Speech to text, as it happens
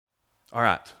All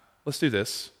right, let's do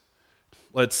this.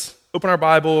 Let's open our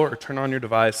Bible or turn on your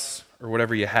device or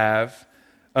whatever you have.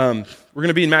 We're going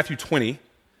to be in Matthew 20.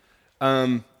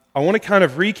 I want to kind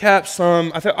of recap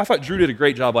some. I thought Drew did a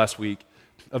great job last week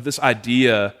of this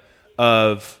idea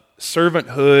of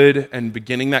servanthood and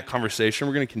beginning that conversation.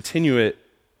 We're going to continue it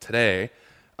today.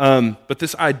 But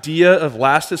this idea of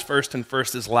last is first and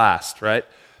first is last, right?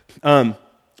 And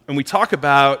we talk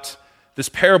about this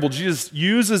parable. Jesus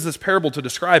uses this parable to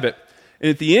describe it. And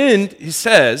at the end, he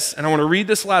says, and I want to read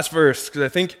this last verse because I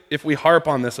think if we harp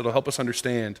on this, it'll help us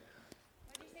understand.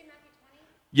 Did you say Matthew 20?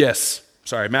 Yes,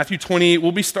 sorry, Matthew 20.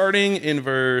 We'll be starting in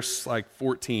verse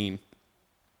 14.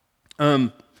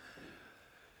 So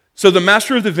the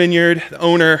master of the vineyard, the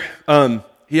owner,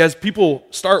 he has people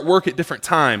start work at different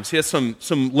times. He has some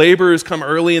laborers come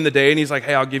early in the day, and he's like,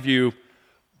 hey, I'll give you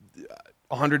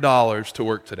 $100 to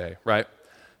work today, right?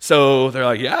 So they're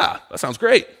like, yeah, that sounds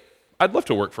great. I'd love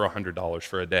to work for $100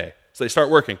 for a day. So they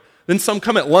start working. Then some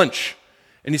come at lunch,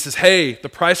 and he says, hey, the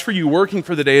price for you working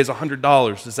for the day is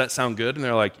 $100. Does that sound good? And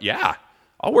they're like, yeah,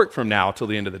 I'll work from now till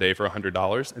the end of the day for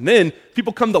 $100. And then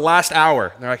people come the last hour,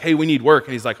 and they're like, hey, we need work.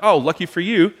 And he's like, oh, lucky for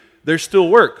you, there's still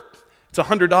work. It's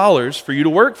 $100 for you to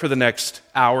work for the next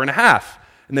hour and a half.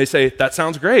 And they say, that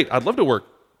sounds great. I'd love to work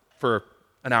for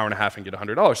an hour and a half and get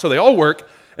 $100. So they all work,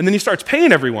 and then he starts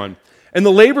paying everyone. And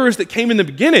the laborers that came in the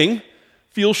beginning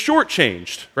feel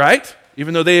shortchanged, right?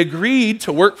 Even though they agreed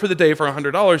to work for the day for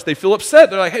 $100, they feel upset.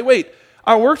 They're like, hey, wait,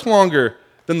 I worked longer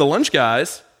than the lunch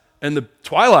guys and the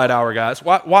twilight hour guys.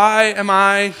 Why am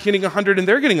I getting 100 and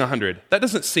they're getting 100? That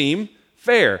doesn't seem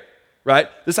fair, right?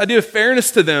 This idea of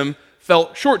fairness to them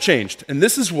felt shortchanged. And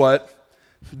this is what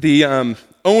the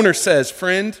owner says,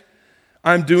 friend,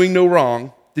 I'm doing no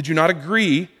wrong. Did you not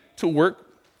agree to work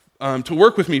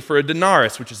with me for a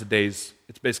denarius, which is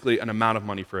it's basically an amount of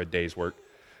money for a day's work.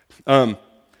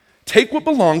 Take what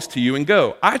belongs to you and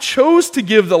go. I chose to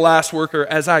give the last worker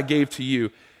as I gave to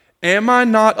you. Am I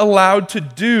not allowed to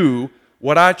do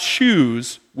what I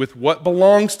choose with what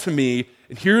belongs to me?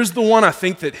 And here's the one I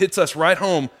think that hits us right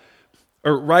home,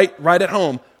 or right at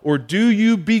home. Or do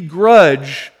you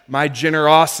begrudge my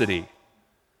generosity?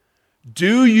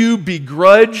 Do you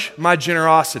begrudge my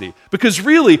generosity? Because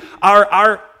really,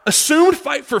 our assumed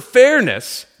fight for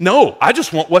fairness, no, I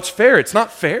just want what's fair. It's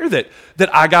not fair that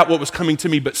I got what was coming to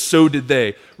me, but so did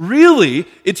they. Really,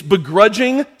 it's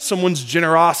begrudging someone's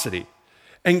generosity.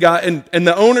 And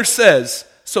the owner says,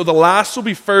 so the last will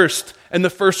be first, and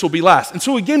the first will be last. And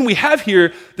so again, we have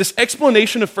here this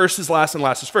explanation of first is last and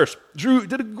last is first. Drew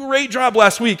did a great job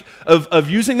last week of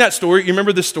using that story. You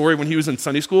remember this story when he was in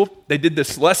Sunday school? They did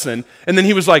this lesson, and then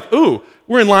he was like, ooh,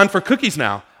 we're in line for cookies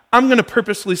now. I'm going to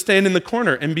purposely stand in the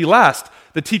corner and be last.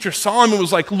 The teacher saw him and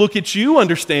was like, look at you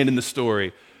understanding the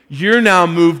story. You're now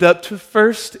moved up to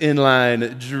first in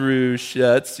line, Drew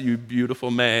Schutz, you beautiful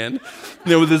man.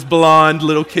 With his blonde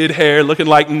little kid hair looking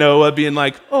like Noah, being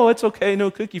like, oh, it's okay,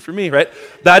 no cookie for me, right?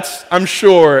 That's, I'm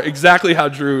sure, exactly how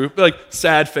Drew,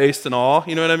 sad-faced and all,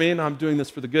 you know what I mean? I'm doing this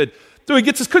for the good. So he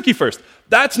gets his cookie first.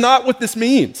 That's not what this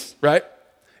means, right?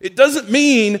 It doesn't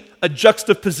mean a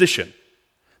juxtaposition.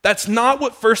 That's not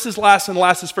what first is last and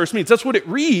last is first means. That's what it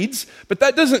reads, but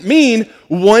that doesn't mean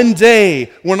one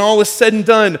day, when all is said and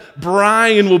done,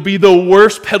 Brian will be the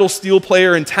worst pedal steel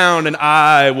player in town and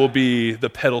I will be the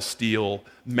pedal steel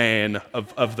man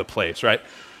of the place, right?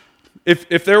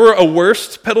 If there were a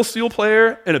worst pedal steel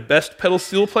player and a best pedal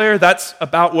steel player, that's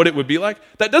about what it would be like.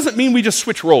 That doesn't mean we just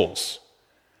switch roles.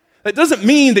 That doesn't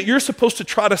mean that you're supposed to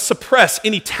try to suppress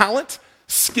any talent,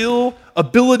 skill,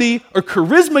 ability, or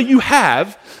charisma you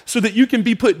have so that you can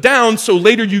be put down so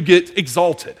later you get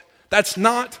exalted. That's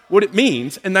not what it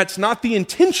means, and that's not the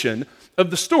intention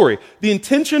of the story. The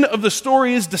intention of the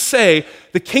story is to say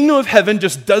the kingdom of heaven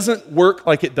just doesn't work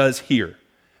like it does here.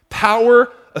 Power,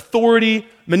 authority,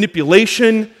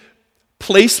 manipulation,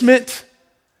 placement,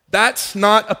 that's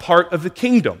not a part of the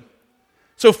kingdom.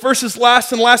 So first is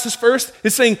last and last is first.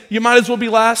 It's saying you might as well be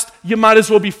last, you might as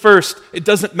well be first. It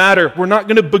doesn't matter. We're not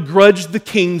going to begrudge the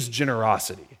king's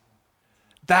generosity.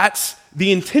 That's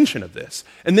the intention of this.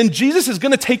 And then Jesus is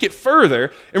going to take it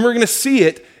further, and we're going to see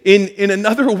it in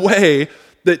another way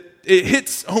that it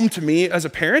hits home to me as a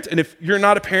parent. And if you're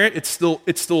not a parent, it's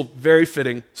still very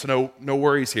fitting, so no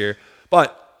worries here.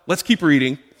 But let's keep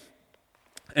reading.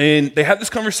 And they have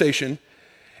this conversation.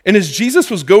 And as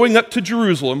Jesus was going up to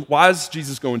Jerusalem, why is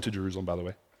Jesus going to Jerusalem, by the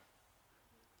way?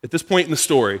 At this point in the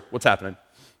story, what's happening?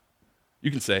 You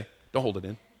can say, don't hold it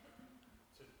in.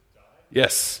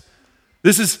 Yes.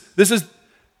 This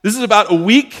is about a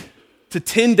week to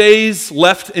 10 days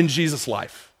left in Jesus'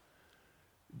 life.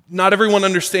 Not everyone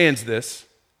understands this.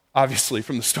 obviously,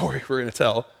 from the story we're going to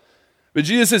tell. But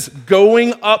Jesus is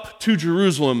going up to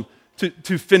Jerusalem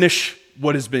to finish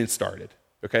what has been started,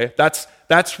 okay?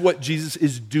 That's what Jesus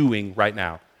is doing right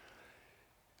now.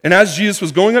 And as Jesus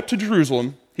was going up to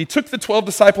Jerusalem, he took the 12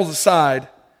 disciples aside,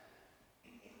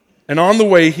 and on the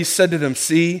way he said to them,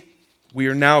 "See, we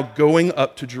are now going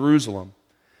up to Jerusalem,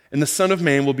 and the Son of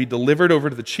Man will be delivered over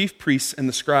to the chief priests and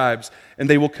the scribes, and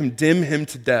they will condemn him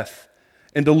to death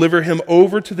and deliver him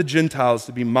over to the Gentiles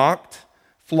to be mocked,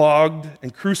 flogged,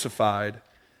 and crucified,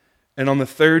 and on the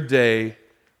third day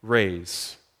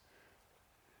raise."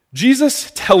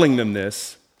 Jesus telling them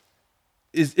this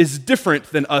is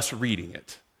different than us reading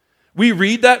it. We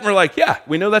read that and we're like, yeah,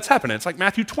 we know that's happening. It's like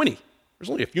Matthew 20. There's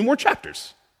only a few more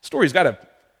chapters. The story's got to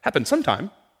happen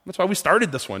sometime. That's why we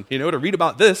started this one, to read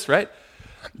about this, right?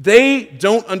 They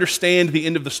don't understand the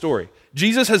end of the story.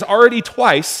 Jesus has already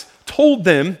twice told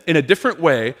them in a different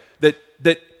way that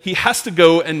he has to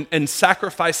go and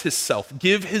sacrifice himself,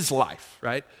 give his life,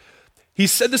 right? He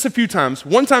said this a few times.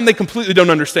 One time they completely don't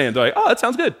understand. They're like, oh, that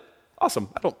sounds good. Awesome.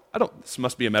 I don't, this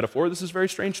must be a metaphor. This is very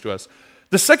strange to us.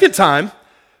 The second time,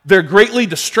 they're greatly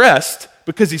distressed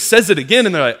because he says it again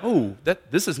and they're like, oh,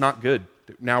 this is not good.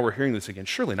 Now we're hearing this again.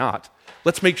 Surely not.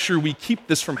 Let's make sure we keep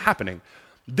this from happening.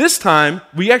 This time,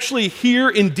 we actually hear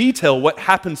in detail what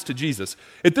happens to Jesus.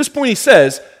 At this point, he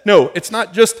says, no, it's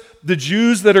not just the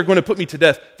Jews that are going to put me to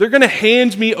death. They're going to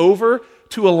hand me over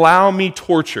to allow me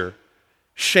torture,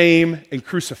 shame, and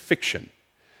crucifixion.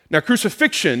 Now,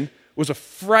 crucifixion was a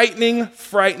frightening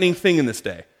thing in this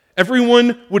day.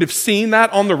 Everyone would have seen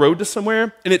that on the road to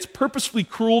somewhere, and it's purposefully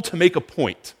cruel to make a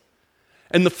point.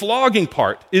 And the flogging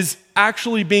part is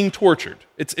actually being tortured.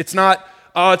 It's not,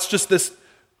 it's just this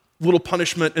little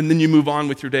punishment and then you move on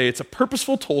with your day. It's a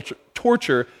purposeful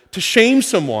torture to shame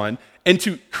someone and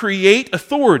to create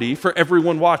authority for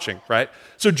everyone watching, right?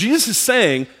 So Jesus is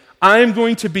saying, I am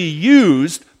going to be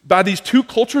used by these two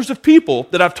cultures of people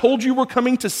that I've told you were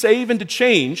coming to save and to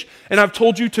change, and I've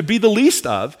told you to be the least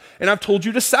of, and I've told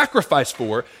you to sacrifice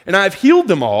for, and I've healed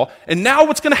them all, and now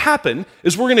what's going to happen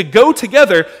is we're going to go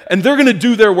together and they're going to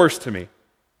do their worst to me.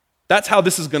 That's how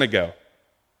this is going to go.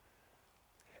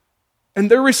 And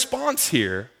their response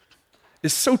here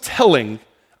is so telling,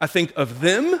 I think, of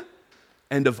them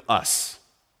and of us.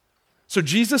 So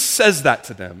Jesus says that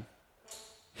to them.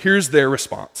 Here's their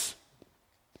response.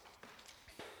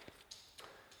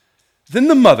 Then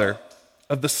the mother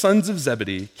of the sons of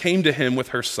Zebedee came to him with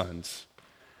her sons,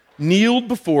 kneeled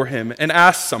before him, and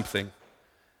asked something.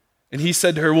 And he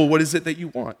said to her, well, what is it that you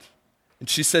want? And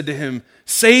she said to him,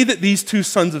 say that these two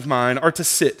sons of mine are to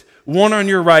sit, one on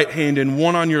your right hand and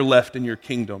one on your left in your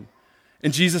kingdom.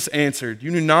 And Jesus answered,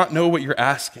 you do not know what you're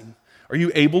asking. Are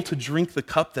you able to drink the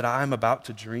cup that I am about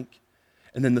to drink?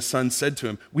 And then the sons said to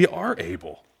him, we are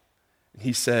able. And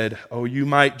he said, oh, you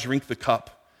might drink the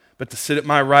cup, but to sit at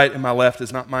my right and my left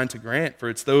is not mine to grant, for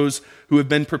it's those who have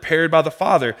been prepared by the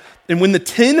Father. And when the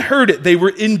 10 heard it, they were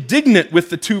indignant with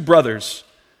the two brothers.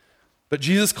 But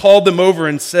Jesus called them over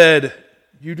and said,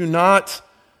 you do not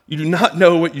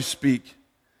know what you speak.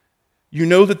 You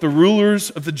know that the rulers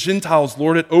of the Gentiles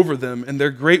lord it over them, and their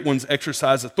great ones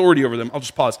exercise authority over them. I'll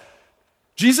just pause.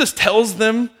 Jesus tells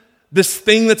them this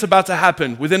thing that's about to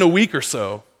happen within a week or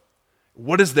so.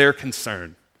 What is their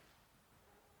concern?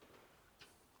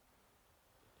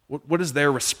 What is their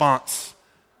response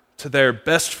to their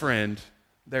best friend,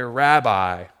 their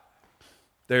rabbi,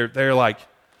 their like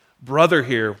brother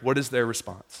here? What is their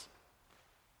response?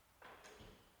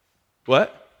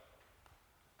 What?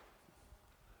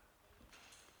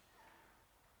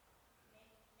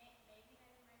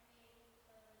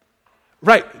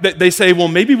 Right. They say, well,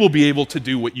 maybe we'll be able to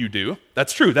do what you do.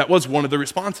 That's true. That was one of the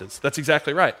responses. That's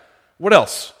exactly right. What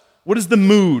else? What is the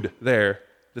mood there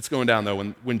that's going down, though,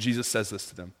 when Jesus says this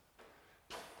to them?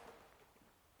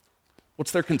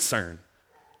 What's their concern?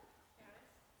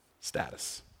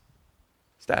 Status.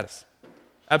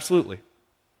 Absolutely.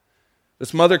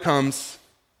 This mother comes,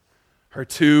 her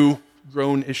two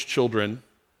grown-ish children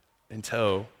in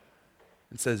tow,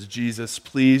 and says, Jesus,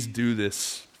 please do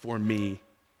this for me,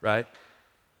 right?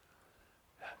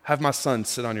 Have my son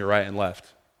sit on your right and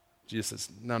left. Jesus says,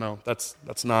 no,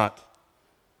 that's not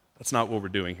what we're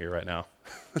doing here right now.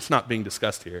 That's not being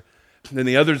discussed here. And then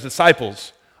the other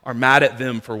disciples are mad at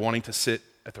them for wanting to sit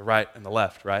at the right and the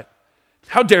left, right?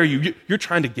 How dare you? You're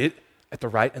trying to get at the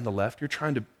right and the left. You're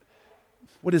trying to,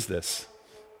 what is this?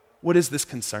 What is this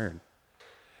concern?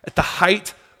 At the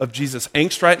height of Jesus'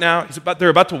 angst right now, they're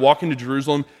about to walk into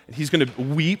Jerusalem, and he's going to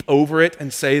weep over it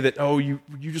and say that, oh, you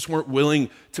just weren't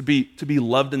willing to be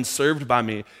loved and served by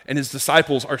me. And his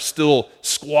disciples are still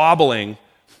squabbling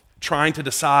trying to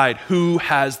decide who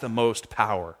has the most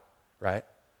power, right?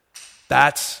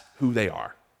 That's who they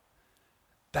are.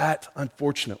 That,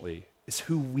 unfortunately, is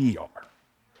who we are.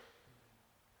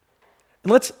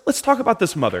 And let's talk about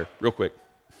this mother real quick.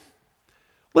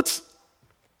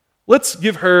 Let's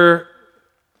give her,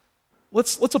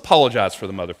 let's apologize for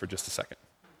the mother for just a second.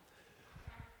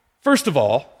 First of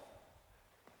all,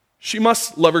 she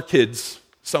must love her kids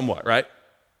somewhat, right?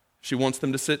 She wants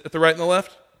them to sit at the right and the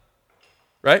left,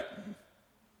 right?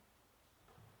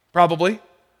 Probably.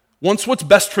 Wants what's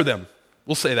best for them,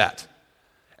 we'll say that.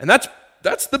 And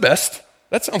that's the best.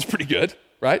 That sounds pretty good,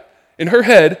 right? In her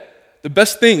head, the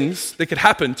best things that could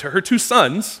happen to her two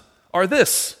sons are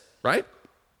this, right?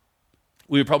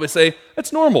 We would probably say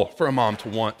it's normal for a mom to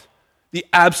want the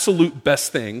absolute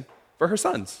best thing for her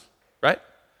sons, right?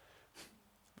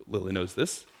 But Lily knows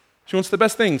this. She wants the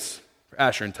best things for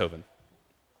Asher and Tovin.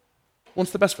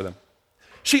 Wants the best for them.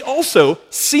 She also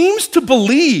seems to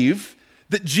believe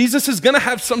that Jesus is going to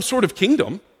have some sort of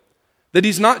kingdom, that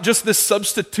he's not just this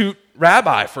substitute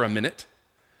rabbi for a minute,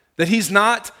 that he's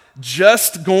not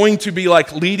just going to be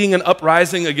like leading an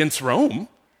uprising against Rome.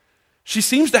 She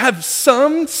seems to have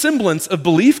some semblance of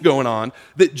belief going on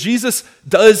that Jesus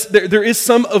does, there is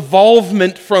some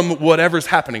evolvement from whatever's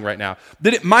happening right now,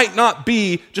 that it might not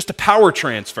be just a power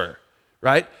transfer,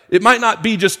 right? It might not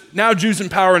be just now Jews in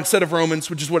power instead of Romans,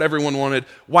 which is what everyone wanted,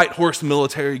 white horse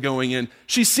military going in.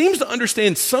 She seems to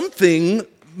understand something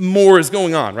more is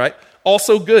going on, right?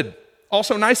 Also good,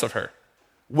 also nice of her.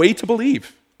 Way to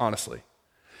believe, honestly.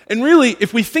 And really,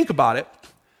 if we think about it,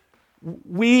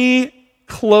 we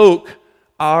cloak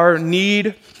our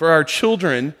need for our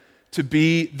children to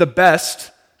be the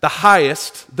best, the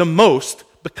highest, the most,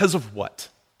 because of what?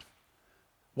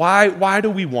 Why do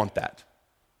we want that?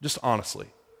 Just honestly.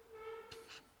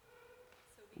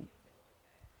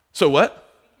 So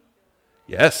what?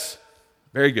 Yes,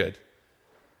 very good.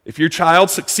 If your child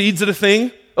succeeds at a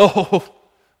thing, oh,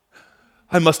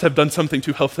 I must have done something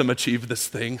to help them achieve this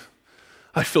thing.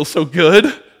 I feel so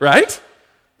good, right?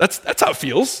 That's how it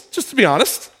feels, just to be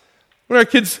honest. When our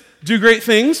kids do great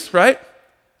things, right?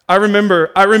 I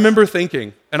remember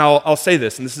thinking, and I'll say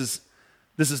this, and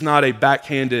this is not a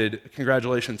backhanded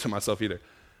congratulation to myself either.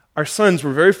 Our sons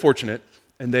were very fortunate,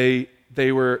 and they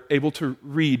were able to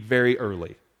read very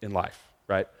early in life,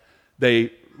 right?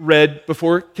 They read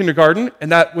before kindergarten,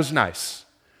 and that was nice.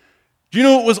 Do you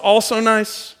know what was also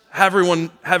nice? Have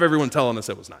everyone telling us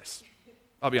it was nice.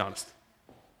 I'll be honest.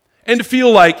 And to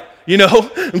feel like,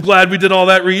 I'm glad we did all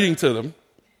that reading to them,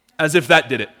 as if that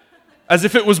did it. As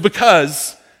if it was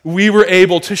because we were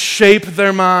able to shape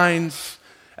their minds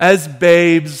as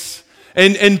babes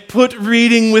and put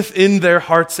reading within their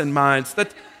hearts and minds.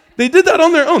 That they did that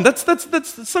on their own.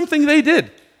 That's something they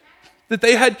did, that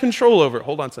they had control over.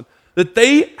 Hold on, son. That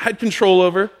they had control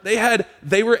over,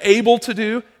 they were able to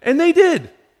do, and they did.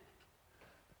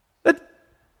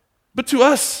 But to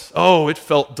us, it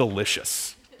felt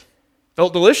delicious.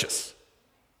 Felt delicious.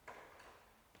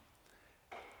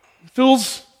 It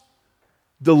feels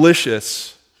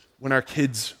delicious when our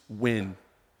kids win.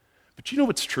 But you know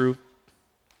what's true?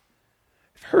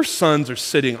 If her sons are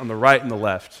sitting on the right and the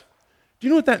left, do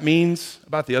you know what that means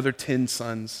about the other 10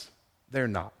 sons? They're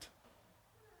not.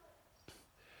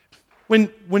 When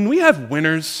we have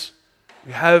winners,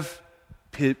 we have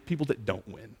people that don't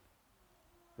win,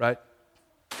 right?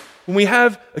 When we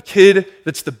have a kid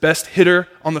that's the best hitter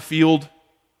on the field,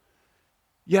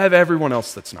 you have everyone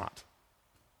else that's not.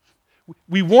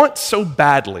 We want so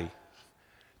badly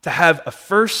to have a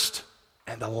first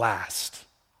and a last.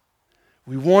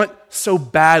 We want so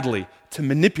badly to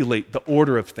manipulate the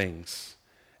order of things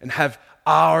and have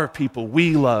our people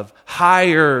we love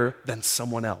higher than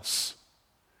someone else.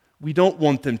 We don't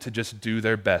want them to just do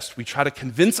their best. We try to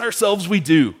convince ourselves we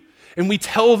do, and we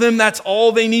tell them that's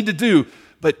all they need to do.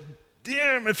 But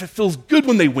damn, if it feels good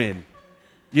when they win,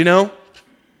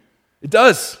 It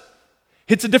does.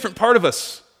 Hits a different part of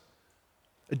us,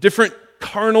 a different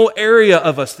carnal area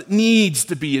of us that needs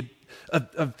to be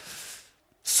a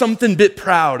something bit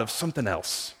proud of something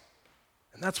else.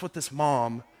 And that's what this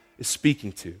mom is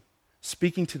speaking to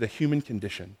the human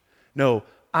condition. No,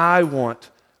 I want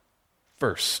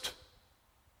first.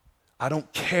 I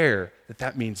don't care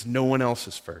that means no one else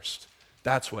is first.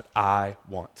 That's what I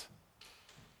want.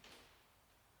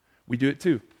 We do it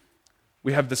too.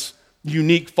 We have this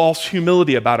unique false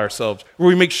humility about ourselves where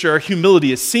we make sure our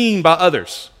humility is seen by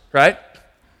others, right?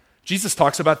 Jesus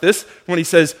talks about this when he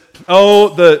says,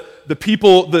 the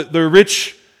people, the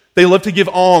rich, they love to give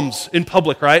alms in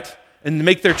public, right? And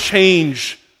make their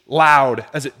change loud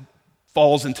as it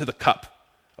falls into the cup.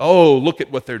 Oh, look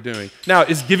at what they're doing. Now,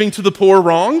 is giving to the poor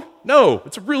wrong? No,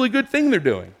 it's a really good thing they're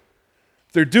doing.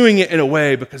 They're doing it in a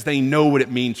way because they know what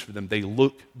it means for them. They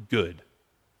look good.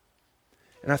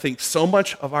 And I think so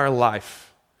much of our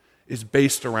life is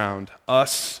based around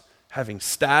us having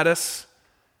status,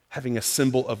 having a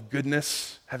symbol of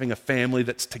goodness, having a family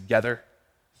that's together,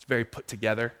 it's very put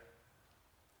together,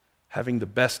 having the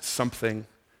best something,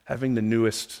 having the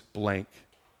newest blank.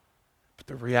 But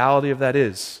the reality of that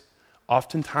is,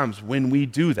 oftentimes when we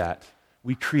do that,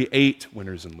 we create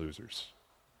winners and losers.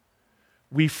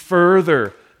 We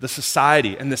further the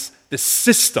society and this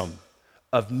system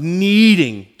of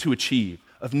needing to achieve,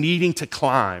 of needing to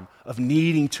climb, of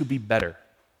needing to be better.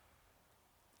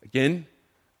 Again,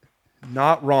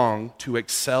 not wrong to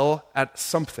excel at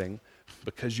something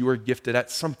because you are gifted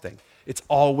at something. It's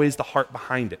always the heart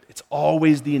behind it. It's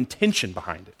always the intention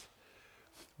behind it.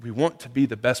 We want to be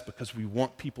the best because we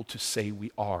want people to say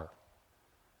we are.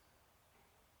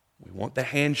 We want the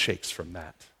handshakes from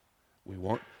that. We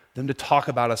want them to talk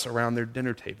about us around their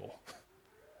dinner table.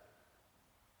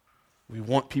 We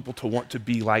want people to want to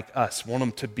be like us, want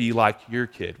them to be like your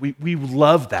kid. We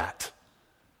love that.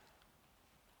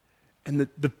 And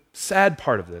the sad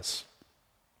part of this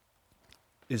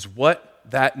is what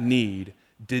that need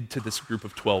did to this group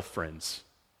of 12 friends.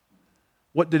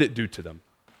 What did it do to them?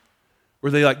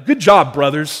 Were they like, good job,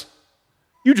 brothers.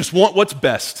 You just want what's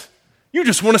best. You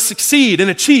just want to succeed and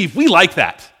achieve. We like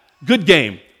that. Good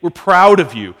game. We're proud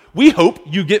of you. We hope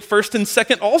you get first and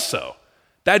second also.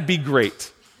 That'd be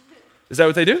great. Is that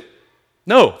what they do?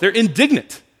 No, they're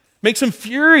indignant. Makes them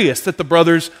furious that the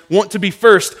brothers want to be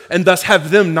first and thus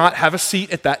have them not have a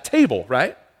seat at that table,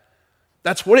 right?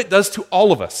 That's what it does to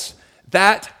all of us.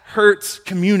 That hurts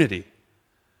community.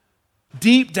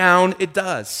 Deep down, it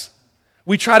does.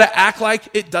 We try to act like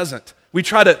it doesn't. We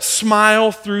try to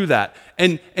smile through that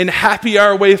and happy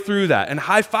our way through that and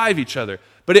high-five each other.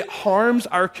 But it harms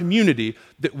our community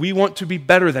that we want to be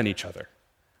better than each other,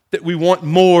 that we want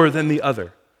more than the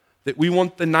other, that we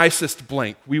want the nicest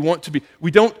blank.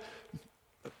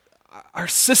 Our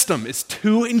system is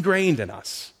too ingrained in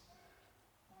us.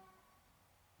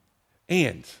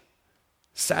 And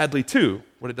sadly, too,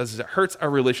 what it does is it hurts our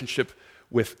relationship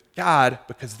with God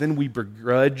because then we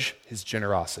begrudge his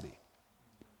generosity.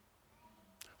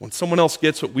 When someone else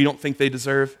gets what we don't think they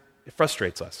deserve, it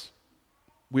frustrates us.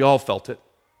 We all felt it.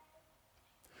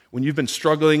 When you've been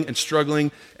struggling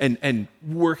and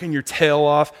working your tail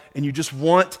off and you just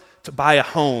want to buy a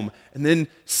home, and then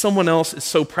someone else is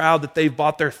so proud that they've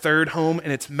bought their third home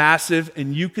and it's massive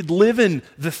and you could live in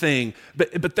the thing,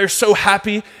 but they're so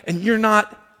happy and you're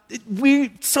not.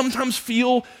 We sometimes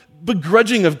feel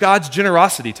begrudging of God's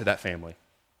generosity to that family.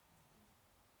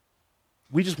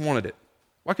 We just wanted it.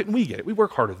 Why couldn't we get it? We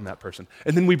work harder than that person.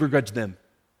 And then we begrudge them.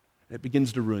 And it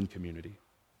begins to ruin community.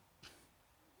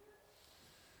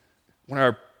 When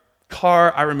our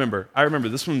car, I remember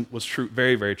this one was true,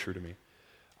 very, very true to me.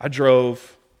 I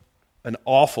drove an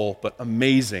awful but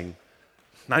amazing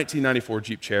 1994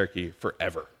 Jeep Cherokee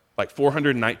forever, like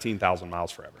 419,000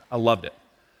 miles forever. I loved it.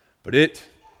 But it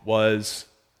was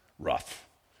rough.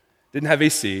 Didn't have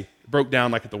AC. It broke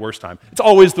down like at the worst time. It's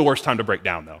always the worst time to break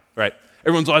down though, right?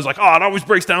 Everyone's always like, oh, it always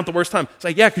breaks down at the worst time. It's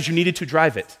like, yeah, because you needed to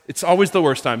drive it. It's always the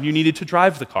worst time. You needed to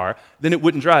drive the car, then it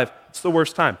wouldn't drive. It's the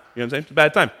worst time. You know what I'm saying? It's a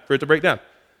bad time for it to break down.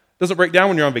 It doesn't break down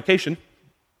when you're on vacation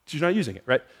because you're not using it,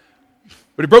 right?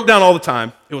 But it broke down all the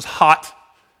time. It was hot.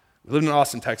 We lived in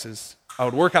Austin, Texas. I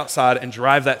would work outside and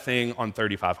drive that thing on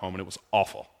 35 home, and it was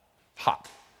awful. Hot.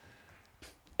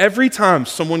 Every time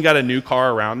someone got a new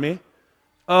car around me,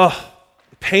 it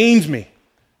pained me.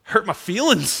 Hurt my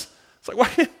feelings. It's like,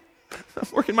 why? I'm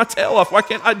working my tail off. Why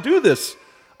can't I do this?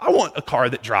 I want a car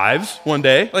that drives one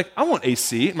day. Like, I want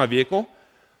AC in my vehicle.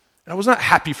 And I was not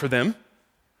happy for them.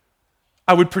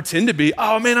 I would pretend to be,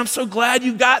 oh man, I'm so glad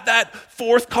you got that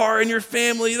fourth car in your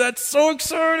family. That's so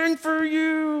exciting for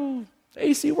you.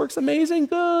 AC works amazing,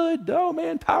 good. Oh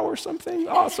man, power something,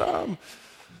 awesome.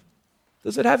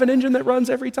 Does it have an engine that runs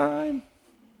every time?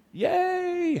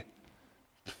 Yay.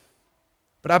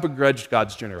 But I begrudged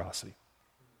God's generosity.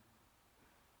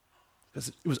 Because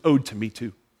it was owed to me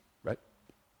too, right?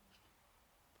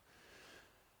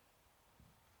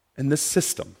 And this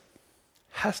system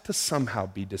has to somehow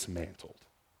be dismantled.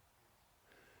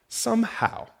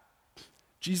 Somehow,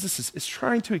 Jesus is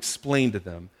trying to explain to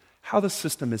them how the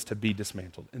system is to be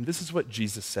dismantled. And this is what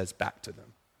Jesus says back to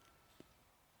them.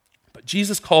 But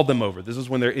Jesus called them over. This is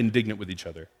when they're indignant with each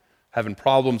other, having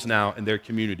problems now in their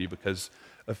community because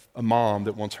of a mom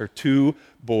that wants her two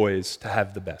boys to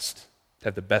have the best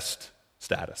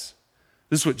status.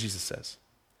 This is what Jesus says.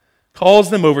 Calls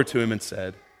them over to him and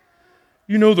said,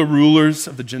 You know the rulers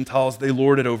of the Gentiles, they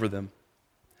lord it over them.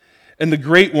 And the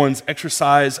great ones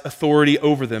exercise authority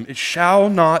over them. It shall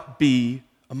not be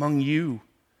among you.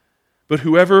 But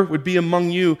whoever would be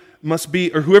among you must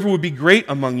be, or whoever would be great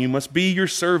among you must be your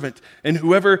servant. And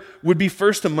whoever would be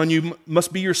first among you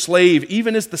must be your slave,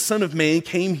 even as the Son of Man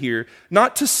came here,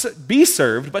 not to be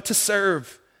served, but to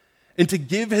serve, and to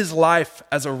give his life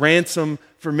as a ransom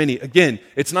for many. Again,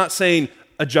 it's not saying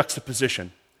a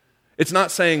juxtaposition. It's not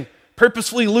saying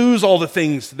purposefully lose all the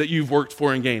things that you've worked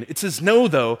for and gained. It says, no,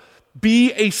 though,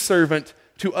 be a servant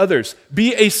to others.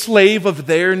 Be a slave of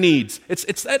their needs.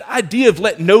 It's that idea of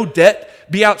let no debt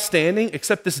be outstanding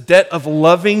except this debt of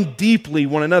loving deeply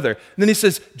one another. And then he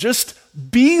says, just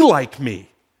be like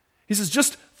me. He says,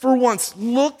 just for once,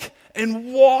 look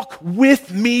and walk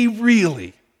with me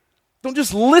really. Don't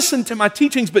just listen to my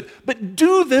teachings, but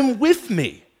do them with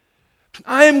me.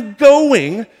 I am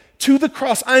going to the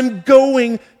cross. I'm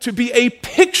going to be a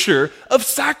picture of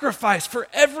sacrifice for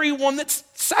everyone that's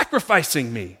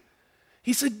sacrificing me.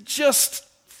 He said, just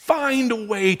find a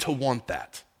way to want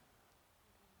that.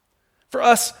 For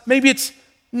us, maybe it's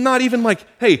not even like,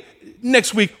 hey,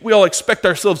 next week we all expect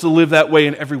ourselves to live that way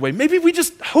in every way. Maybe we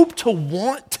just hope to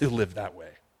want to live that way.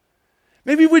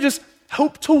 Maybe we just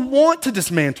hope to want to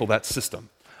dismantle that system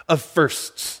of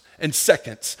firsts and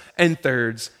seconds and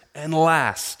thirds and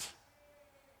last.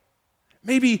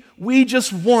 Maybe we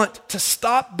just want to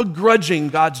stop begrudging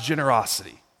God's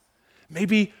generosity.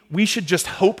 Maybe we should just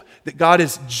hope that God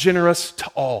is generous to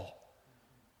all.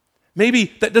 Maybe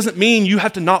that doesn't mean you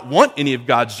have to not want any of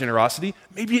God's generosity.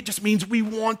 Maybe it just means we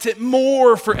want it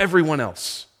more for everyone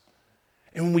else.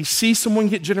 And when we see someone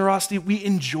get generosity, we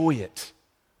enjoy it.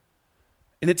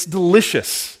 And it's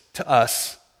delicious to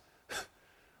us,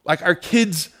 like our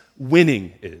kids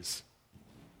winning is.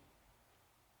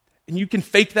 And you can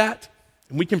fake that,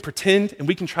 and we can pretend, and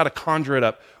we can try to conjure it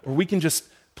up, or we can just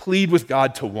plead with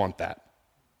God to want that.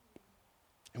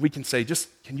 And we can say,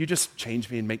 can you just change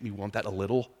me and make me want that a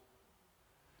little?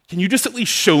 Can you just at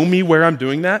least show me where I'm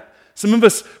doing that? Some of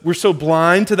us, we're so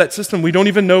blind to that system, we don't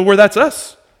even know where that's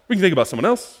us. We can think about someone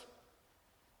else.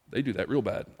 They do that real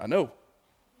bad, I know.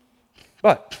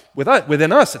 But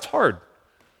within us, it's hard.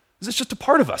 Because it's just a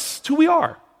part of us. It's who we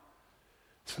are.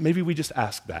 So maybe we just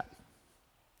ask that.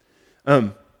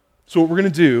 So what we're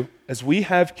going to do, as we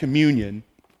have communion,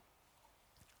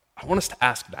 I want us to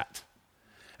ask that.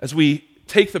 As we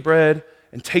take the bread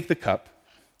and take the cup,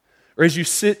 or as you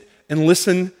sit and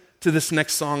listen to this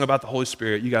next song about the Holy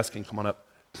Spirit, you guys can come on up.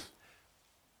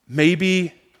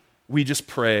 Maybe we just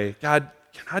pray, God,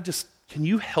 can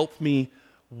you help me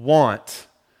want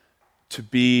to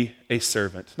be a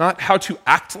servant? Not how to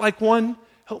act like one,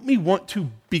 help me want to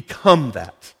become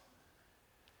that.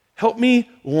 Help me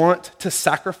want to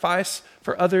sacrifice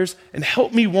for others, and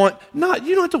help me want, you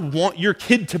don't have to want your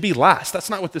kid to be last. That's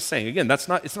not what this is saying. Again, it's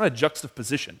not a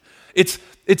juxtaposition. It's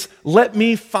let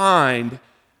me find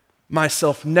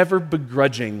myself never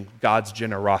begrudging God's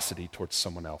generosity towards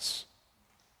someone else.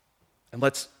 And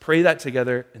let's pray that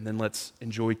together, and then let's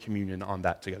enjoy communion on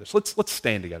that together. So let's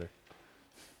stand together.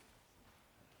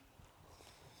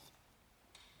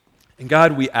 And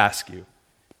God, we ask you,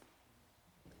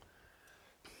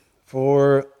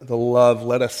 for the love,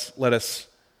 let us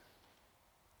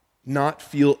not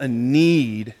feel a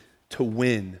need to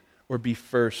win or be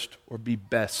first or be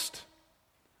best.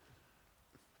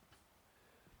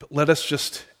 But let us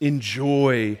just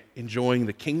enjoying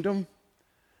the kingdom,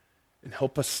 and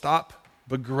help us stop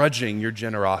begrudging your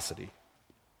generosity.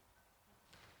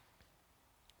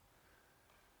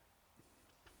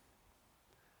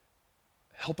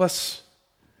 Help us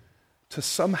to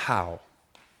somehow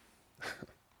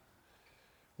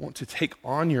want to take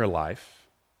on your life,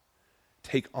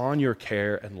 take on your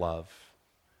care and love,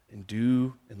 and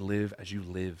do and live as you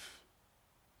live.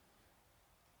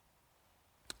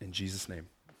 In Jesus' name.